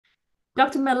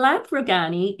Dr. Milap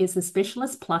Rughani is a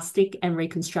specialist plastic and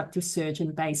reconstructive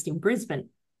surgeon based in Brisbane.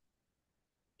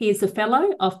 He is a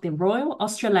fellow of the Royal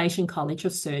Australasian College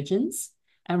of Surgeons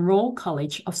and Royal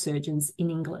College of Surgeons in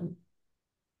England.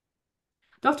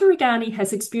 Dr. Rughani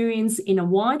has experience in a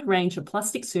wide range of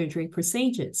plastic surgery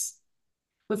procedures,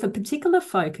 with a particular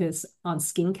focus on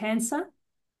skin cancer,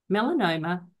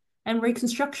 melanoma, and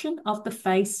reconstruction of the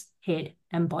face, head,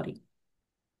 and body.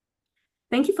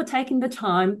 Thank you for taking the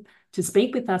time to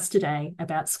speak with us today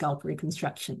about scalp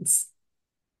reconstructions.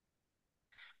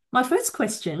 My first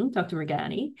question, Dr.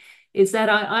 Rughani, is that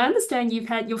I understand you've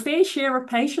had your fair share of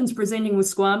patients presenting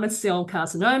with squamous cell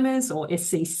carcinomas or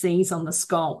SCCs on the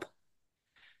scalp.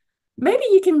 Maybe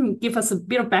you can give us a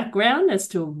bit of background as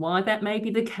to why that may be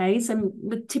the case and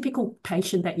the typical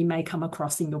patient that you may come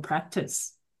across in your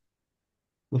practice.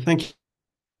 Well, thank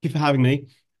you for having me.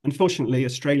 Unfortunately,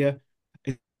 Australia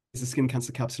is the skin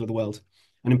cancer capital of the world.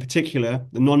 And in particular,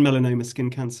 the non-melanoma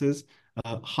skin cancers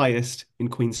are highest in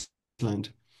Queensland.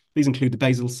 These include the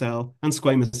basal cell and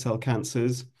squamous cell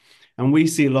cancers. And we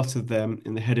see a lot of them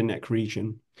in the head and neck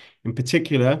region. In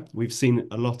particular, we've seen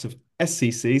a lot of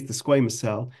SCCs, the squamous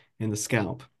cell, in the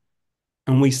scalp.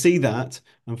 And we see that,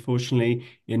 unfortunately,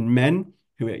 in men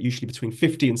who are usually between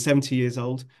 50 and 70 years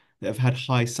old that have had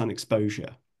high sun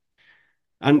exposure.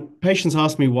 And patients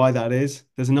ask me why that is.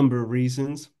 There's a number of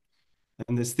reasons,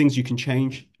 and there's things you can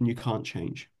change and you can't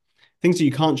change. Things that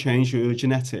you can't change are your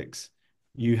genetics.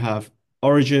 You have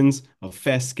origins of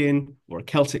fair skin or a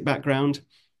Celtic background,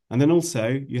 and then also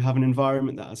you have an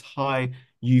environment that has high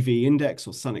UV index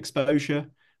or sun exposure.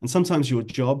 And sometimes your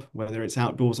job, whether it's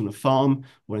outdoors on a farm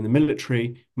or in the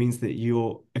military, means that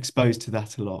you're exposed to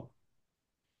that a lot.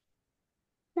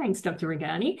 Thanks, Dr.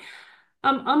 Rughani.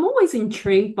 I'm always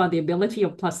intrigued by the ability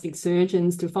of plastic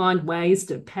surgeons to find ways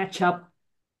to patch up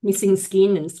missing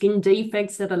skin and skin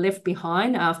defects that are left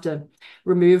behind after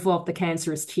removal of the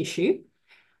cancerous tissue.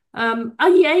 Are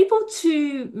you able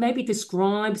to maybe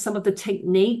describe some of the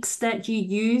techniques that you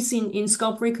use in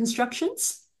scalp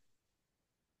reconstructions?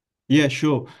 Yeah,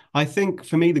 sure. I think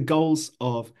for me, the goals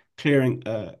of clearing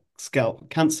scalp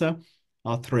cancer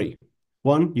are three.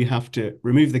 One, you have to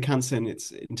remove the cancer in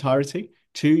its entirety.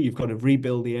 Two, you've got to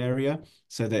rebuild the area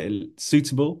so that it's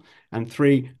suitable. And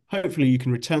three, hopefully you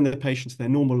can return the patient to their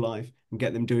normal life and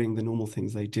get them doing the normal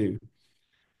things they do.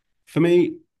 For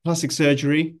me, plastic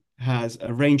surgery has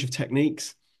a range of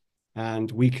techniques,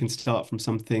 and we can start from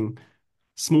something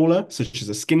smaller, such as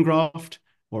a skin graft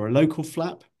or a local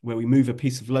flap, where we move a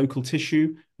piece of local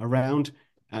tissue around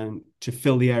and to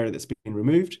fill the area that's been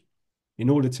removed in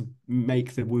order to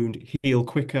make the wound heal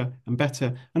quicker and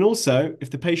better. And also, if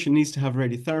the patient needs to have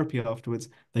radiotherapy afterwards,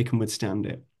 they can withstand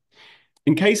it.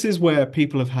 In cases where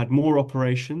people have had more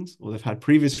operations or they've had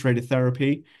previous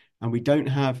radiotherapy and we don't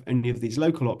have any of these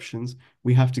local options,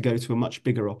 we have to go to a much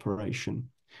bigger operation.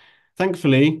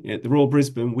 Thankfully, at the Royal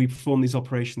Brisbane, we perform these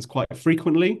operations quite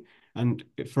frequently, and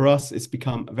for us, it's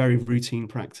become a very routine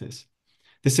practice.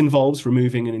 This involves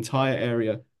removing an entire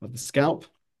area of the scalp.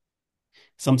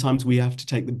 Sometimes we have to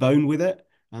take the bone with it,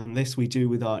 and this we do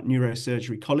with our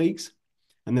neurosurgery colleagues.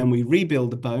 And then we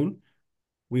rebuild the bone.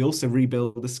 We also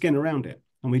rebuild the skin around it.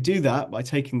 And we do that by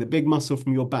taking the big muscle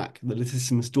from your back, the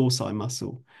latissimus dorsi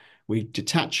muscle. We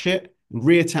detach it and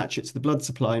reattach it to the blood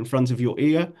supply in front of your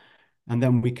ear, and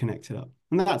then we connect it up.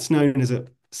 And that's known as a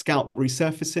scalp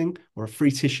resurfacing or a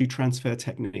free tissue transfer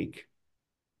technique.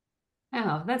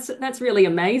 Wow, that's really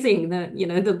amazing that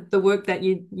the work that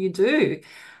you do.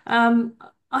 Um,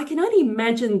 I can only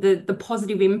imagine the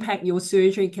positive impact your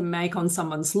surgery can make on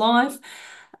someone's life.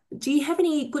 Do you have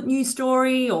any good news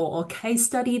story or case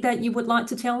study that you would like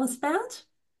to tell us about?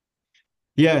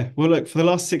 Yeah, well, look, for the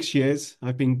last 6 years,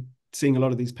 I've been seeing a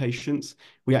lot of these patients.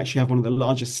 We actually have one of the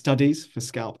largest studies for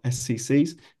scalp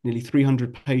SCCs, nearly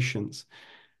 300 patients.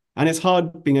 And it's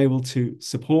hard being able to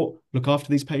support, look after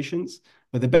these patients,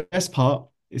 but the best part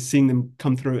is seeing them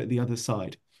come through at the other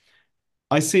side.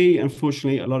 I see,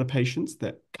 unfortunately, a lot of patients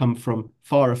that come from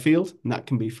far afield, and that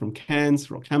can be from Cairns,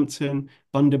 Rockhampton,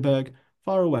 Bundaberg,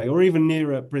 far away, or even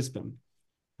nearer Brisbane.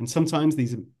 And sometimes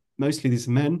mostly these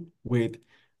are men with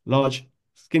large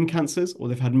skin cancers, or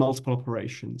they've had multiple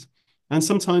operations. And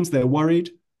sometimes they're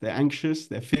worried, they're anxious,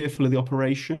 they're fearful of the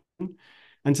operation.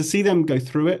 And to see them go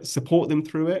through it, support them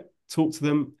through it, talk to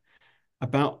them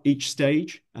about each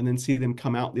stage, and then see them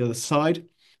come out the other side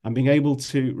and being able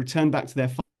to return back to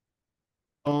their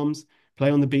farms,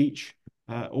 play on the beach,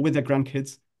 or with their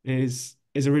grandkids is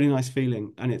a really nice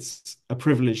feeling. And it's a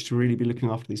privilege to really be looking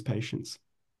after these patients.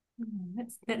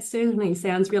 That certainly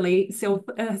sounds really self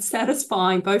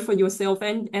satisfying, both for yourself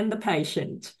and the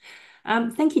patient.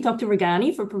 Thank you, Dr.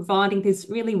 Rughani, for providing this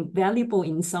really valuable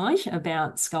insight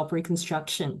about scalp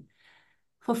reconstruction.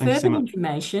 For Thank you further so much.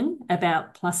 information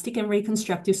about plastic and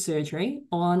reconstructive surgery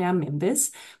on our members,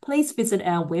 please visit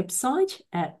our website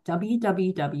at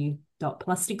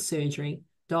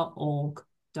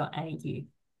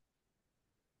www.plasticsurgery.org.au.